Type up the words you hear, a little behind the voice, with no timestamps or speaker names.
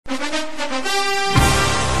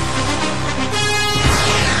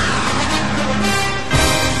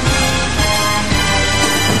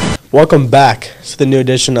Welcome back to the new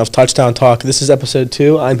edition of Touchdown Talk. This is episode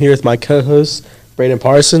 2. I'm here with my co-hosts, Brayden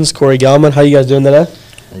Parsons, Corey Gehlman. How you guys doing today?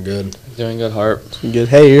 I'm good. Doing good, Harp. Good.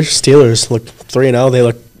 Hey, your Steelers look 3-0. They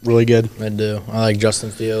look really good. I do. I like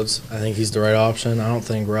Justin Fields. I think he's the right option. I don't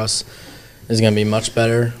think Russ is going to be much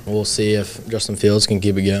better. We'll see if Justin Fields can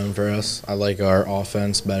keep it going for us. I like our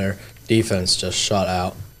offense better. Defense just shut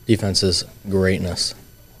out. Defense is greatness.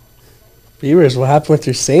 Beavers, what happened with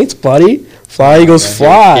your Saints, buddy? Fly, Eagles,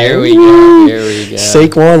 fly. Here we go. Here we go.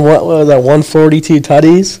 Saquon, what was that, 142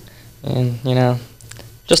 tutties? And,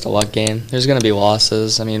 just a luck game. There's going to be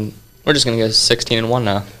losses. I mean, we're just going to go 16-1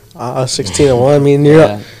 now. 16-1. I mean,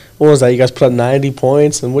 what was that? You guys put up 90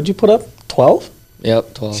 points, and what'd you put up? 12?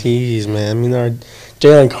 Yep, 12. Jeez, man. I mean, our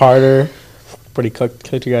Jalen Carter pretty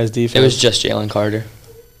cooked your guys' defense. It was just Jalen Carter.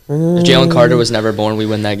 If Jalen Carter was never born, we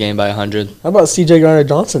win that game by 100. How about C.J.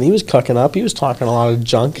 Gardner-Johnson? He was cooking up. He was talking a lot of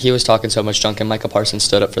junk. He was talking so much junk, and Micah Parsons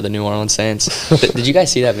stood up for the New Orleans Saints. Did you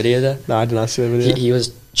guys see that video, though? No, I did not see that video. He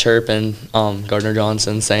was chirping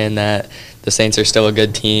Gardner-Johnson, saying that the Saints are still a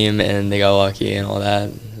good team, and they got lucky and all that.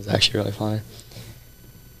 It was actually really funny.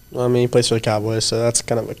 Well, I mean, he plays for the Cowboys, so that's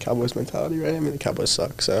kind of a Cowboys mentality, right? I mean, the Cowboys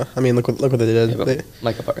suck, so I mean, look what they did. Yeah,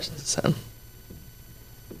 Micah Parsons is him.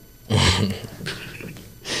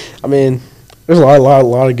 I mean, there's a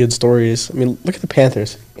lot of good stories. I mean, look at the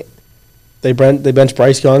Panthers. They bench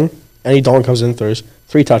Bryce Young, and Andy Dalton comes in and throws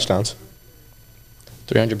 3 touchdowns.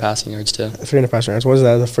 300 passing yards, too. 300 passing yards. What is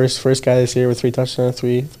that? The first guy this year with 3 touchdowns,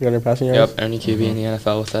 300 passing yards? Yep, only QB in the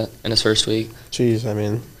NFL with that in his first week. Jeez, I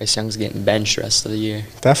mean. Bryce Young's getting benched the rest of the year.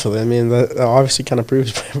 Definitely. I mean, that obviously kind of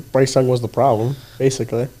proves Bryce Young was the problem,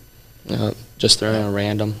 basically. Just throwing a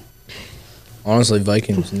random. Honestly,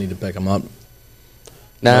 Vikings need to pick him up.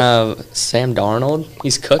 Now, Sam Darnold,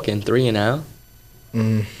 he's cooking 3-0.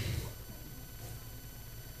 I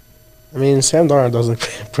mean, Sam Darnold does look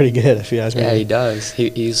pretty good, if you ask me. Yeah, he does.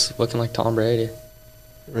 He's looking like Tom Brady.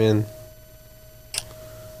 I mean,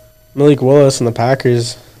 Malik Willis and the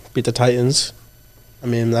Packers beat the Titans. I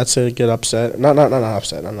mean, that's a good upset. Not an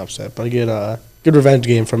upset, but a good revenge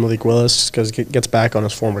game for Malik Willis because he gets back on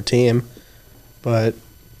his former team. But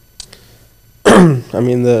I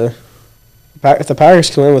mean, if the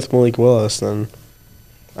Packers can win with Malik Willis, then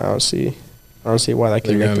I don't see why that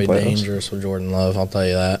can't They're make the going to playoffs. be dangerous with Jordan Love, I'll tell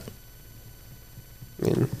you that. I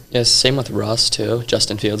mean, yeah, same with Russ, too.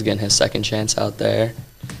 Justin Fields getting his second chance out there.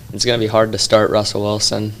 It's going to be hard to start Russell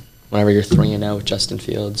Wilson whenever you're 3-0 with Justin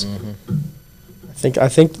Fields. I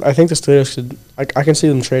think the Steelers should. I can see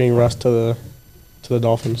them trading Russ to the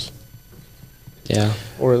Dolphins. Yeah,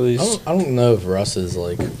 or at least I don't know if Russ is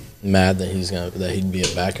like mad that he'd be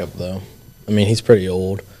a backup though. I mean, he's pretty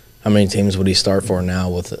old. How many teams would he start for now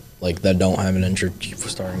with like that don't have an injured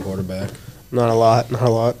starting quarterback? Not a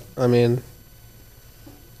lot. I mean,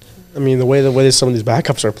 the way some of these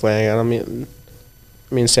backups are playing. I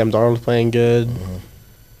mean, Sam Darnold's playing good.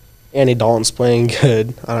 Andy Dalton's playing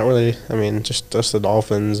good. Just the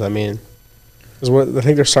Dolphins. I mean, I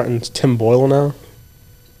think they're starting Tim Boyle now.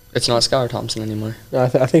 it's not Skylar Thompson anymore. No, I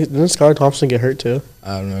think didn't Skylar Thompson get hurt too?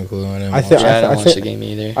 I have no clue. I didn't I didn't watch the game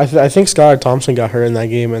either. I think Skylar Thompson got hurt in that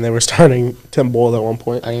game, and they were starting Tim Boyle at one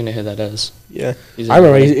point. I don't even know who that is. Yeah, I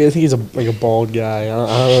remember. I think he's a bald guy. I don't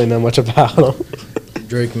really know much about him.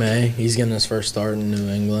 Drake May, he's getting his first start in New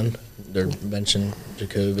England. They're benching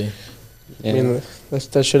Jacoby. Yeah. I mean,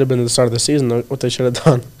 that should have been at the start of the season, what they should have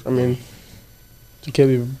done. I mean,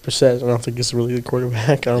 Jacoby Brissett, I don't think he's a really good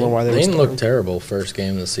quarterback. I don't know why they didn't look terrible first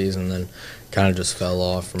game of the season, then kind of just fell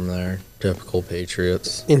off from there. Typical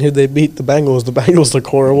Patriots. And who'd they beat? The Bengals. The Bengals look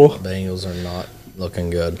horrible. The Bengals are not looking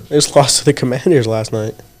good. They just lost to the Commanders last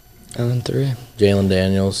night. 0-3. Jalen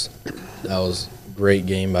Daniels, that was a great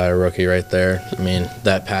game by a rookie right there. I mean,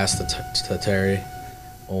 that pass to Terry,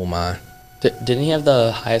 oh my. Didn't he have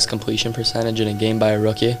the highest completion percentage in a game by a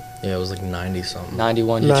rookie? Yeah, it was like 90-something.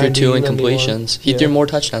 91. He threw 2 incompletions. He threw more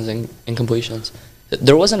touchdowns than incompletions.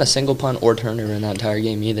 There wasn't a single punt or turnover in that entire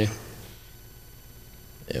game either.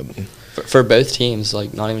 Yeah. For both teams,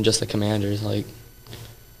 like, not even just the Commanders. Like,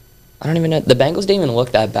 I don't even know. The Bengals didn't even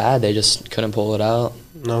look that bad. They just couldn't pull it out.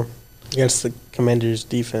 No. Against the Commanders'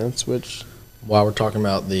 defense, which... While we're talking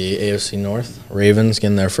about the AFC North, Ravens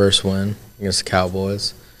getting their first win against the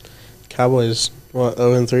Cowboys. Cowboys,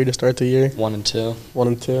 0-3 to start the year? 1-2.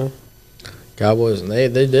 1-2. Cowboys, they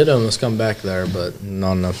did almost come back there, but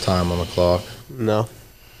not enough time on the clock. No.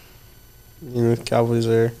 The Cowboys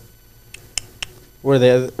are... Where are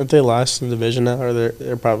they? Aren't they last in the division now? Or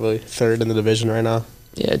they're probably third in the division right now?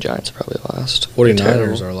 Yeah, Giants are probably last.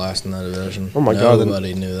 49ers are last in that division. Oh, my God.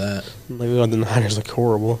 Nobody knew that. The Niners look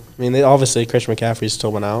horrible. I mean, they obviously, Christian McCaffrey's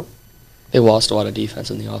still been out. They lost a lot of defense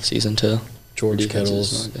in the offseason, too. George Defense is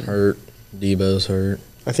Kittle's not good. hurt. Debo's hurt.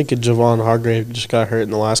 I think Javon Hargrave just got hurt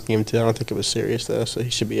in the last game, too. I don't think it was serious, though, so he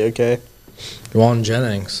should be okay. Juwan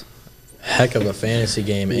Jennings. Heck of a fantasy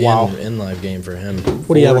game Wow. and in-life game for him.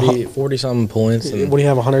 What do you have, 40-something points. And, What do you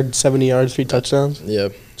have, 170 yards, 3 touchdowns?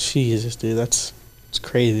 Yep. Jesus, dude, it's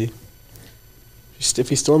crazy. If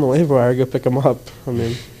he's still on the waiver wire, go pick him up. I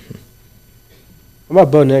mean, how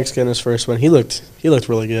about Bo Nix getting his first win? He looked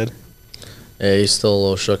really good. Yeah, he's still a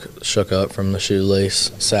little shook up from the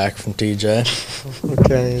shoelace sack from TJ.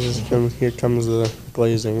 Okay, here comes the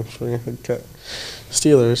glazing for the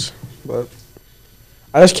Steelers. But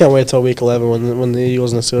I just can't wait till week 11 when the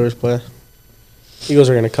Eagles and the Steelers play. Eagles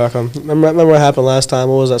are going to cuck them. Remember what happened last time?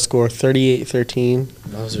 What was that score? 38-13.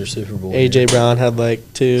 That was their Super Bowl. A.J. Brown had like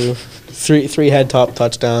three head top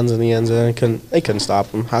touchdowns in the end zone. They couldn't stop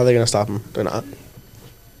him. How are they going to stop him? They're not.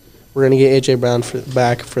 We're going to get A.J. Brown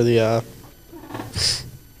back for the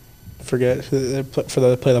forget who they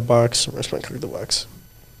play the Bucks. We're just going to cook the Bucks.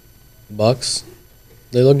 Bucks.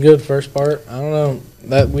 They look good first part. I don't know.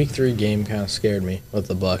 That Week 3 game kind of scared me with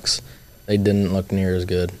the Bucks. They didn't look near as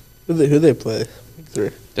good. Who they play? Week 3.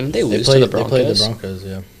 Didn't they lose played, to the Broncos? They played the Broncos,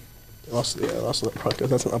 yeah. Lost to the Broncos.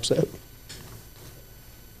 That's an upset.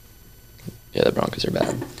 Yeah, the Broncos are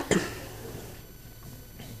bad.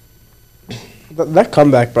 That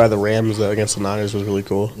comeback by the Rams against the Niners was really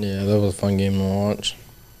cool. Yeah, that was a fun game to watch.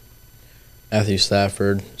 Matthew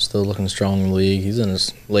Stafford, still looking strong in the league. He's in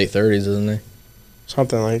his late 30s, isn't he?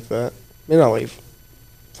 Something like that. Maybe not late.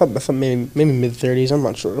 Maybe mid-30s. I'm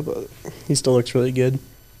not sure, but he still looks really good.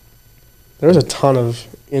 There was a ton of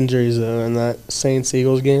injuries, though, in that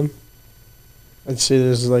Saints-Eagles game. I'd say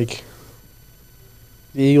there's, like...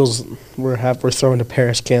 The Eagles were throwing to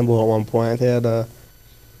Paris Campbell at one point. They had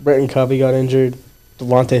Britton Covey got injured.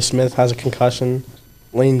 Devontae Smith has a concussion.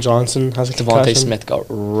 Lane Johnson has a concussion. Devontae Smith got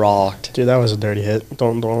rocked. Dude, that was a dirty hit.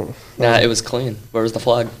 Don't. Nah, it was clean. Where was the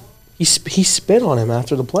flag? He spit on him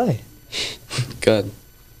after the play. Good.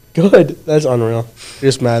 Good. That's unreal. You're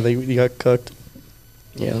just mad that you got cooked.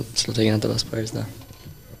 Yeah, still taking out the best players,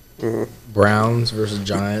 though. Browns versus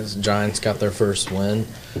Giants. Giants got their first win.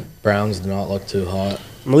 Browns did not look too hot.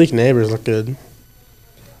 Malik Neighbors look good.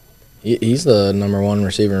 He's the #1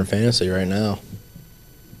 receiver in fantasy right now.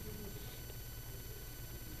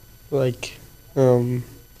 Like, Sam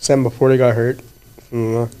Laporta got hurt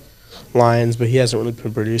from the Lions, but he hasn't really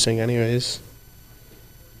been producing anyways.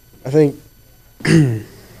 I think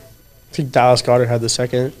Dallas Goedert had the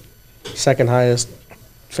second highest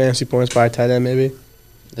fantasy points by a tight end, maybe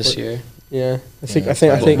This year. Yeah, I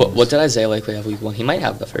think What did Isaiah Likely have week 1? He might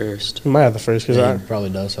have the first. he might have the first Yeah, he probably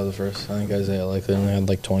does have the first. I think Isaiah Likely only had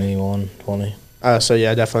like 21, 20. so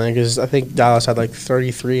yeah, definitely because I think Dallas had like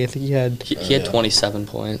 33. I think he had He had 27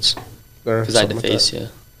 points or because I had to something like face that. you.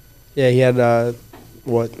 Yeah, he had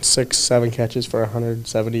 6-7 catches for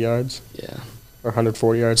 170 yards Yeah. or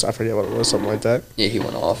 140 yards. I forget what it was, something like that. Yeah, he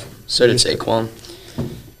went off. So did Saquon.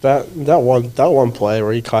 That one play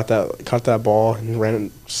where he caught that ball and ran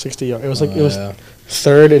it 60 yards. It was like it was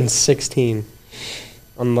 3rd and 16.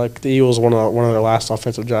 On like the Eagles, one of their last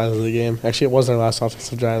offensive drives of the game. Actually, it was their last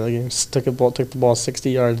offensive drive of the game. Took the ball 60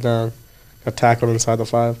 yards down, got tackled inside the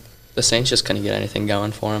 5. The Saints just couldn't get anything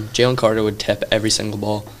going for him. Jalen Carter would tip every single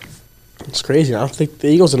ball. It's crazy. I don't think the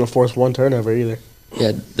Eagles didn't force one turnover either.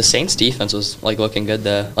 Yeah, the Saints' defense was like looking good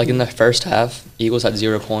though. Like in the first half, Eagles had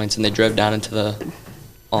 0 points and they drove down into the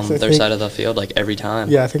their side of the field like every time.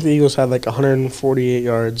 Yeah, I think the Eagles had like 148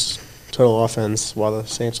 yards total offense, while the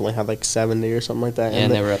Saints only had like 70 or something like that. Yeah,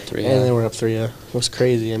 and they were up 3. And they were up 3. Yeah, it was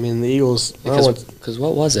crazy. I mean, the Eagles. Because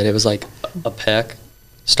what was it? It was like a pick,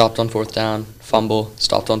 stopped on 4th down, fumble,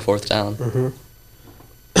 stopped on 4th down. Mm-hmm.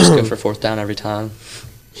 Just go for 4th down every time.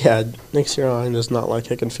 Yeah, Nick Sirianni does not like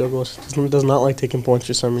kicking field goals. Does not like taking points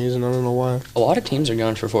for some reason. I don't know why. A lot of teams are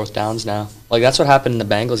going for 4th downs now. Like, that's what happened in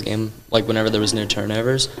the Bengals game. Like, whenever there was no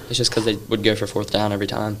turnovers, it's just because they would go for 4th down every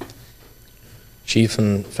time. Chiefs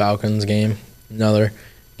and Falcons game. Another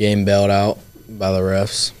game bailed out by the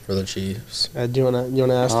refs for the Chiefs. Do you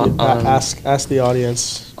wanna ask the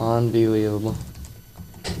audience? Unbelievable.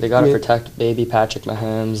 They got to protect baby Patrick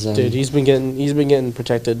Mahomes. And Dude, he's been getting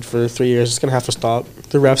protected for 3 years. It's gonna have to stop.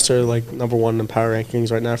 The refs are like #1 in power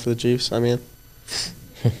rankings right now for the Chiefs. I mean,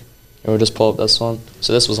 we'll just pull up this one.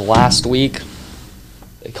 So this was last week.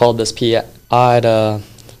 They called this PI to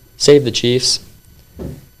save the Chiefs.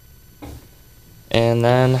 And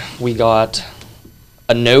then we got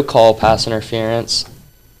a no-call pass interference,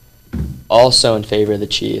 also in favor of the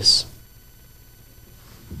Chiefs.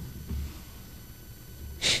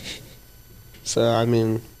 so I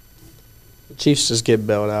mean, the Chiefs just get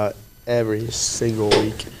bailed out every single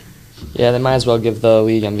week. Yeah, they might as well give the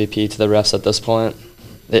league MVP to the refs at this point.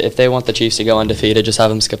 If they want the Chiefs to go undefeated, just have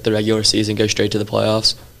them skip the regular season, go straight to the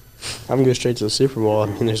playoffs. I'm gonna go straight to the Super Bowl. I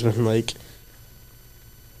mean, there's been like,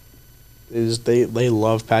 they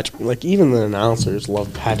love Patrick. Like even the announcers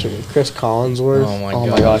love Patrick. Like Chris Collinsworth. Oh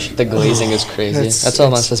My gosh, the glazing is crazy. It's- That's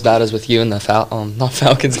almost as bad as with you and the not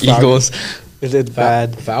Falcons, Falcons. Eagles. It's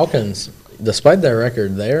bad. Falcons, despite their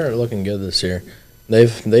record, they are looking good this year.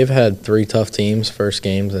 They've had 3 tough teams first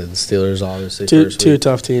games, and the Steelers obviously Two first week.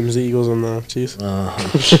 tough teams: the Eagles and the Chiefs.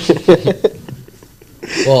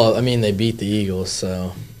 Well, I mean, they beat the Eagles,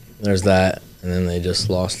 so there's that, and then they just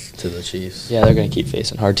lost to the Chiefs. Yeah, they're going to keep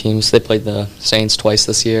facing hard teams. They played the Saints twice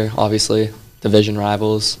this year, obviously. Division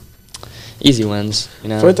rivals. Easy wins. You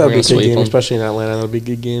know, I thought that would we're be a gonna good sweep game, 'em. especially in Atlanta. That would be a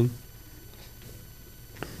good game.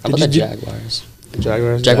 How about Did the you- Jaguars?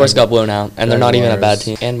 Jaguars. Jaguars got blown out, and they're not even a bad Jaguars.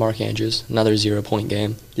 team. And Mark Andrews, another 0-point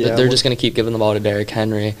game. Yeah, They're just going to keep giving the ball to Derrick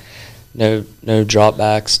Henry. No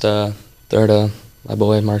dropbacks to throw to my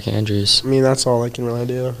boy Mark Andrews. I mean, that's all I can really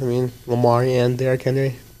do. I mean, Lamar and Derrick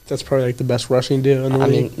Henry. That's probably like the best rushing duo in the I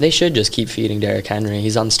league. mean, they should just keep feeding Derrick Henry.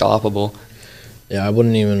 He's unstoppable. Yeah, I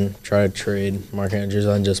wouldn't even try to trade Mark Andrews.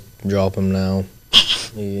 I'd just drop him now.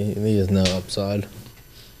 He has no upside.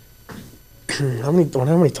 I wonder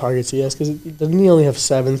how many targets he has, because doesn't he only have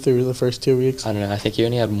 7 through the first 2 weeks? I don't know. I think he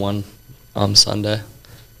only had one Sunday.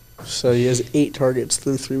 So he has 8 targets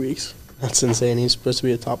through 3 weeks. That's insane. He's supposed to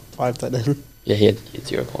be a top 5 tight end. Yeah, he had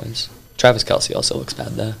 0 points. Travis Kelce also looks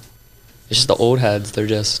bad, though. It's just the old heads. They're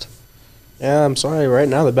just... Yeah, I'm sorry. Right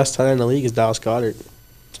now, the best tight end in the league is Dallas Goedert.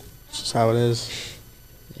 It's just how it is.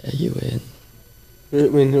 Yeah, you win. I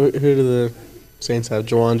mean, who do the Saints have?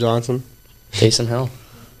 Juwan Johnson? Taysom Hill.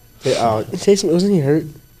 Taysom, wasn't he hurt?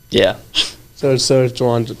 Yeah. So is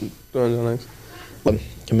Juwan Johnson.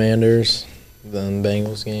 Commanders, then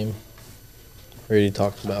Bengals game. Already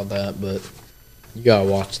talked about that, but you gotta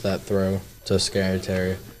watch that throw to Scary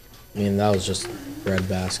Terry. I mean, that was just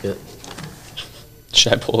breadbasket.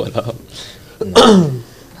 Should I pull it up? No.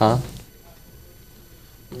 Huh?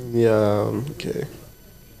 Yeah, okay.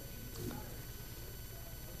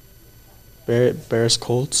 Bears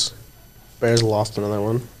Colts. Bears lost another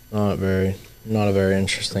one. Not a very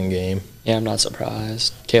interesting game. Yeah, I'm not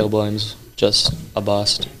surprised. Caleb Williams, just a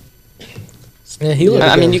bust. Yeah, he looked.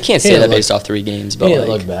 I mean, you can't he say that didn't based off 3 games, but He didn't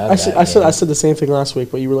like, look bad. I said the same thing last week,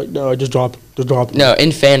 but you were like, no, just drop him. no,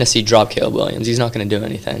 in fantasy, drop Caleb Williams. He's not going to do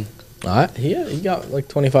anything. He got like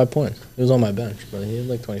 25 points. He was on my bench, but he had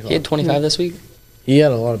like 25. He had 25 this week. He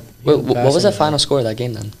had a lot of. What was the final score of that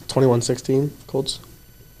game then? 21-16 Colts.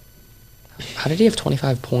 How did he have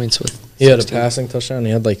 25 points with? He had a 16? passing touchdown.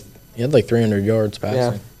 He had like 300 yards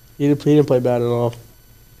passing. He didn't play bad at all.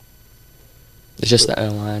 It's just the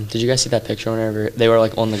O-line. Did you guys see that picture whenever they were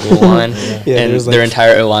like on the goal line Yeah, and it was, their like-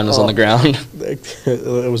 entire O-line was on the ground?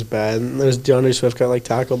 It was bad. And there's DeAndre Swift got like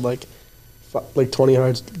tackled like 20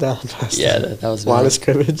 yards down past Yeah, the that was line bad. of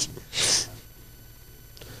scrimmage.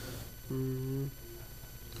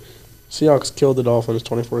 Seahawks killed the Dolphins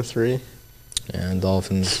 24-3. And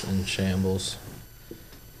Dolphins in shambles.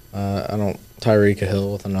 Tyreek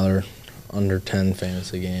Hill with another under 10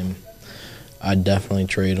 fantasy game. I'd definitely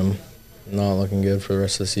trade him. Not looking good for the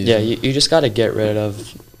rest of the season. Yeah, you just got to get rid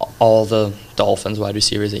of all the Dolphins wide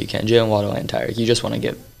receivers that you can. Jalen Waddle and Tyreek. You just want to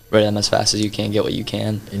get rid of them as fast as you can, get what you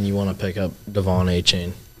can. And you want to pick up Devon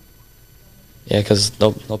A-Chain. Yeah, because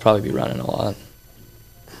they'll probably be running a lot.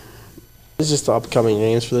 This is just the upcoming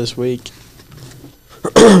games for this week.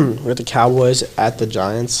 We got the Cowboys at the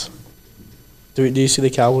Giants. Do you see the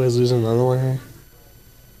Cowboys losing another one here?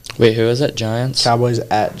 Wait, who is it? Giants? Cowboys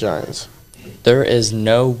at Giants. There is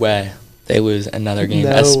no way they lose another game,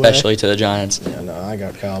 No especially to the Giants. Yeah, no, I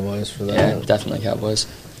got Cowboys for Yeah, that. definitely Cowboys.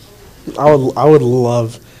 I would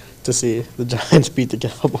love to see the Giants beat the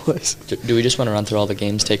Cowboys. Do we just want to run through all the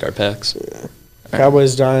games, take our picks? Yeah.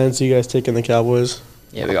 Cowboys, Giants. You guys taking the Cowboys?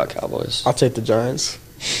 Yeah, we got Cowboys. I'll take the Giants.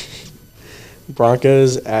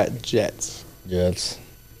 Broncos at Jets. Jets.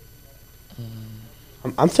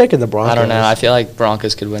 I'm taking the Broncos. I don't know. I feel like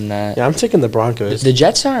Broncos could win that. Yeah, I'm taking the Broncos. The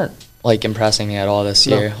Jets aren't like impressing me at all this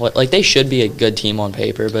No. year. Like they should be a good team on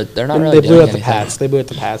paper, but they're not And really they blew doing out the anything. Pats. They blew out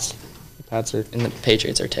the Pats. The Pats are. And the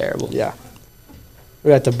Patriots are terrible. Yeah. We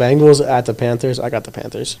got the Bengals at the Panthers. I got the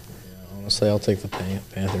Panthers. Yeah, honestly, I'll take the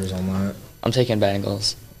Panthers on that. I'm taking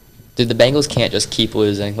Bengals. Dude, the Bengals can't just keep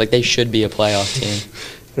losing. Like they should be a playoff team.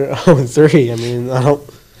 They're 0-3. I mean, I don't.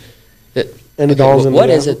 And the Okay, Dolphins. in what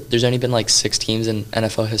the- is it? There's only been like 6 teams in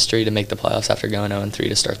NFL history to make the playoffs after going 0-3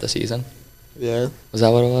 to start the season. Yeah. Was that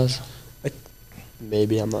what it was?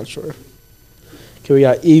 Maybe, I'm not sure. Okay, we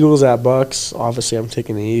got Eagles at Bucks. Obviously, I'm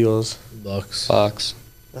taking the Eagles. Bucks. Bucks.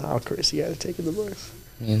 How crazy you guys taking the Bucks.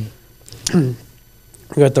 I mean,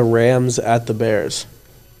 We got the Rams at the Bears.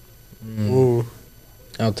 Ooh,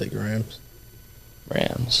 I'll take the Rams.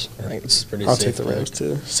 Rams. I think it's pretty I'll safe. take the Rams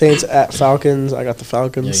too. Saints at Falcons. I got the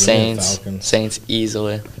Falcons. Yeah, give me the Saints. Falcons. Saints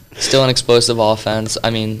easily. Still an explosive offense. I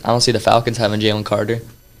mean, I don't see the Falcons having Jalen Carter.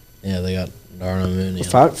 Yeah, they got Darnell Mooney.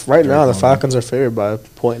 Right now, the Drake London. Falcons are favored by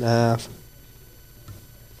 1.5.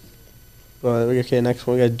 But okay, next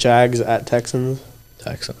one we got Jags at Texans.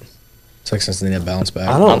 Texans need to bounce back.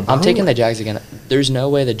 I'm taking the Jags again. There's no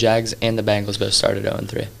way the Jags and the Bengals both started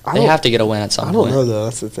 0-3. I They don't- have to get a win at some I don't point. know though.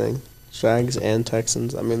 That's the thing. Jags and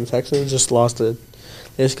Texans. I mean, the Texans just lost it.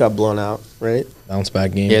 They just got blown out, right? Bounce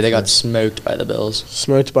back game. Yeah, they got smoked by the Bills.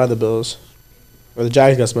 Smoked by the Bills. Or the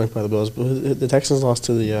Jags got smoked by the Bills, but the Texans lost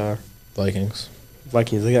to the Vikings.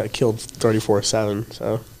 Vikings. They got killed 34-7.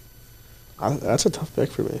 So that's a tough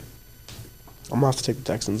pick for me. I'm gonna have to take the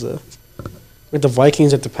Texans though. With the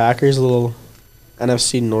Vikings at the Packers, a little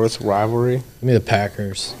NFC North rivalry. Give me the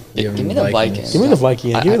Packers. Give me the Vikings. Give me the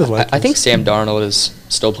Vikings. Yeah, give me the Vikings. I think Sam Darnold is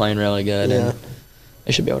still playing really good, Yeah. and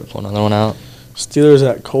they should be able to pull another one out. Steelers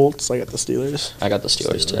at Colts. I got the Steelers. I got the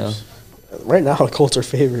Steelers, too. Right now, the Colts are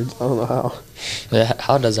favored. I don't know how. Yeah,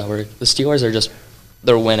 how does that work? The Steelers are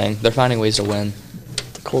they're winning. They're finding ways to win.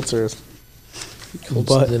 The Colts are. Colts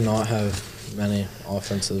But did not have many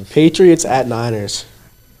offensive. Patriots at Niners.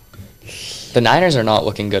 The Niners are not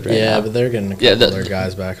looking good right now. Yeah, but they're getting a couple of their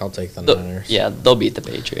guys back. I'll take the Niners. Yeah, they'll beat the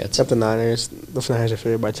Patriots. Except the Niners. The Niners are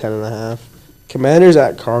favored by 10.5. Commanders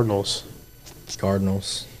at Cardinals.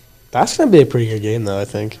 Cardinals. That's gonna be a pretty good game, though. I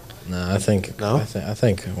think. No, I think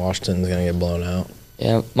Washington's gonna get blown out.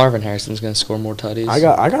 Yeah, Marvin Harrison's going to score more tutties. I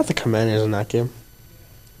got the Commanders in that game.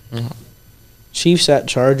 Mhm. Chiefs at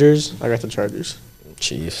Chargers. I got the Chargers.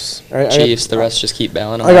 Chiefs. Chiefs, the rest just keep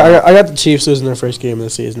bailing them I out. got the Chiefs losing their first game of the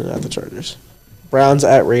season at the Chargers. Browns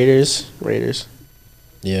at Raiders. Raiders.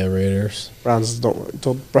 Yeah, Raiders. Browns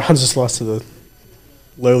Browns just lost to the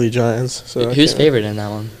lowly Giants. So I Who's can't- favored in that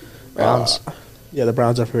one? Browns. Yeah, the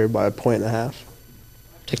Browns are favored by 1.5.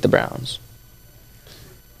 Take the Browns.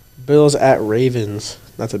 Bills at Ravens.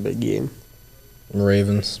 That's a big game.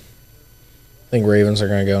 Ravens. I think Ravens are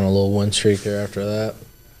gonna go on a little win streak there after that.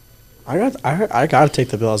 I gotta take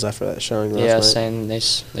the Bills after that showing. Yeah, last night. saying they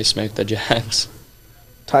smoked the Jags.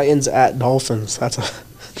 Titans at Dolphins. That's a.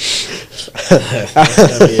 That's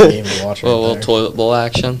gonna be a game to watch. Well, right little there. toilet bowl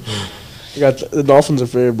action. You got the Dolphins are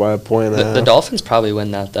favored by 1.5. The Dolphins probably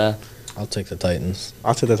win that, though. I'll take the Titans.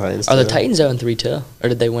 I'll take the Titans. Are the too. Titans 0-3 too? Or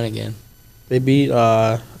did they win a game? They beat.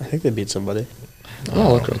 I think they beat somebody.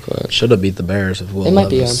 I'll look real quick. Should have beat the Bears if Will They might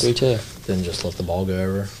be Levis 0-3 too. didn't just let the ball go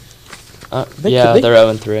over. Yeah, they're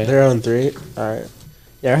 0-3. They're on 3. All right.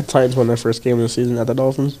 Yeah, the Titans won their first game of the season at the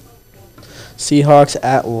Dolphins. Seahawks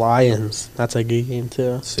at Lions. That's a good game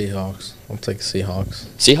too. Seahawks. I'll take the Seahawks.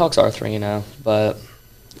 Seahawks are 3 now, but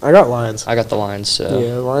I got Lions. I got the Lions, so.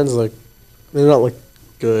 Yeah, the Lions they're not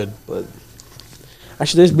good, but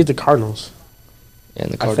actually they just beat the Cardinals. Yeah,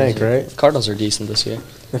 and the I Cardinals think, right? Cardinals are decent this year.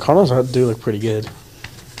 The Cardinals do look pretty good.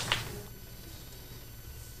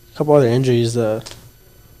 A couple other injuries. The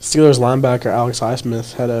Steelers linebacker Alex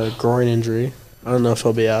Highsmith had a groin injury. I don't know if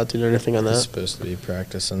he'll be out. Do you know anything on He's that? supposed to be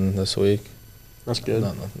practicing this week. That's good.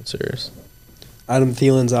 Not nothing serious. Adam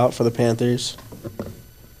Thielen's out for the Panthers.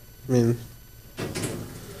 I mean,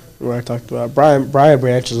 what I talked about. Brian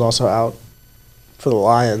Branch is also out for the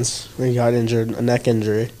Lions. He got injured, a neck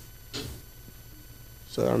injury.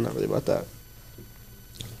 So I don't know really about that.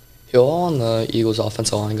 Who all on the Eagles'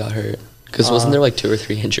 offensive line got hurt? Because wasn't there like 2 or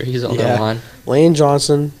 3 injuries on their line? Lane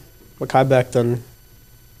Johnson, Mekhi Becton,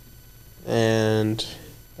 and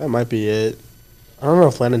that might be it. I don't know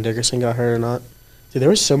if Landon Dickerson got hurt or not. Dude, there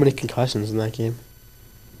were so many concussions in that game.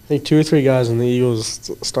 I think 2 or 3 guys in the Eagles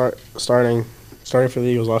starting for the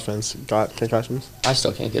Eagles offense got concussions. I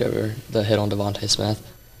still can't get over the hit on Devontae Smith.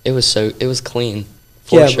 It was clean.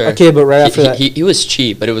 Yeah, Sure. okay, but right after that, he was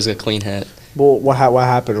cheap, but it was a clean hit. well, what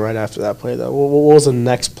happened right after that play though? What was the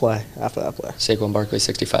next play after that play? Saquon Barkley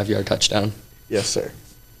 65-yard touchdown. Yes, sir.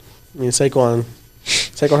 I mean, Saquon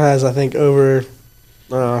has I think over, I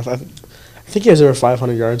don't know, I think he has over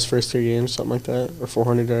 500 yards first 3 games, something like that, or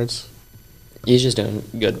 400 yards. He's just doing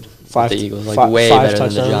good with the Eagles, like five way better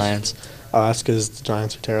touchdowns. than the Giants. Oh, that's because the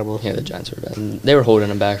Giants are terrible. Yeah, the Giants were bad. They were holding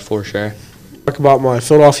him back for sure. Talk about my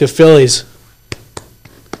Philadelphia Phillies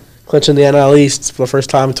clinching the NL East for the first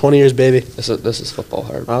time in 20 years, baby. This is football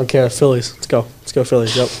hard. I don't care, Phillies. Let's go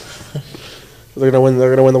Phillies. Yep. They're gonna win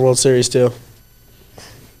the World Series too.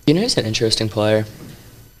 You know who's an interesting player?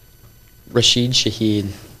 Rashid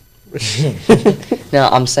Shaheed. No,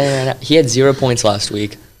 I'm saying right now, he had 0 points last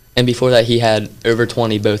week, and before that he had over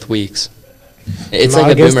 20 both weeks. It's Not like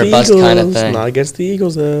a against boomer the bust kind of Eagles. thing. Not against the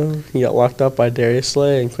Eagles, though. He got locked up by Darius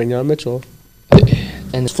Slay and Quinyon Mitchell.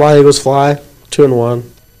 And Fly, Eagles, fly. 2-1.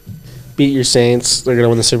 Beat your Saints. They're going to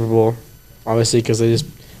win the Super Bowl, obviously, because they just,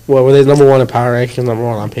 well, were they number one in power rankings, number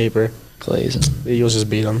one on paper. Glaze. The Eagles just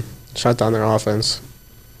beat them. Shut down their offense.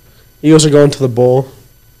 Eagles are going to the bowl.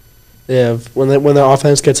 They have, when their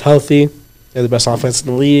offense gets healthy, they have the best offense in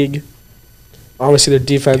the league. Obviously, their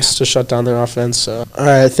defense to shut down their offense. So. All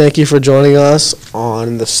right, thank you for joining us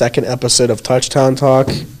on the second episode of Touchdown Talk.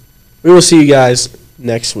 We will see you guys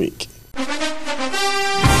next week.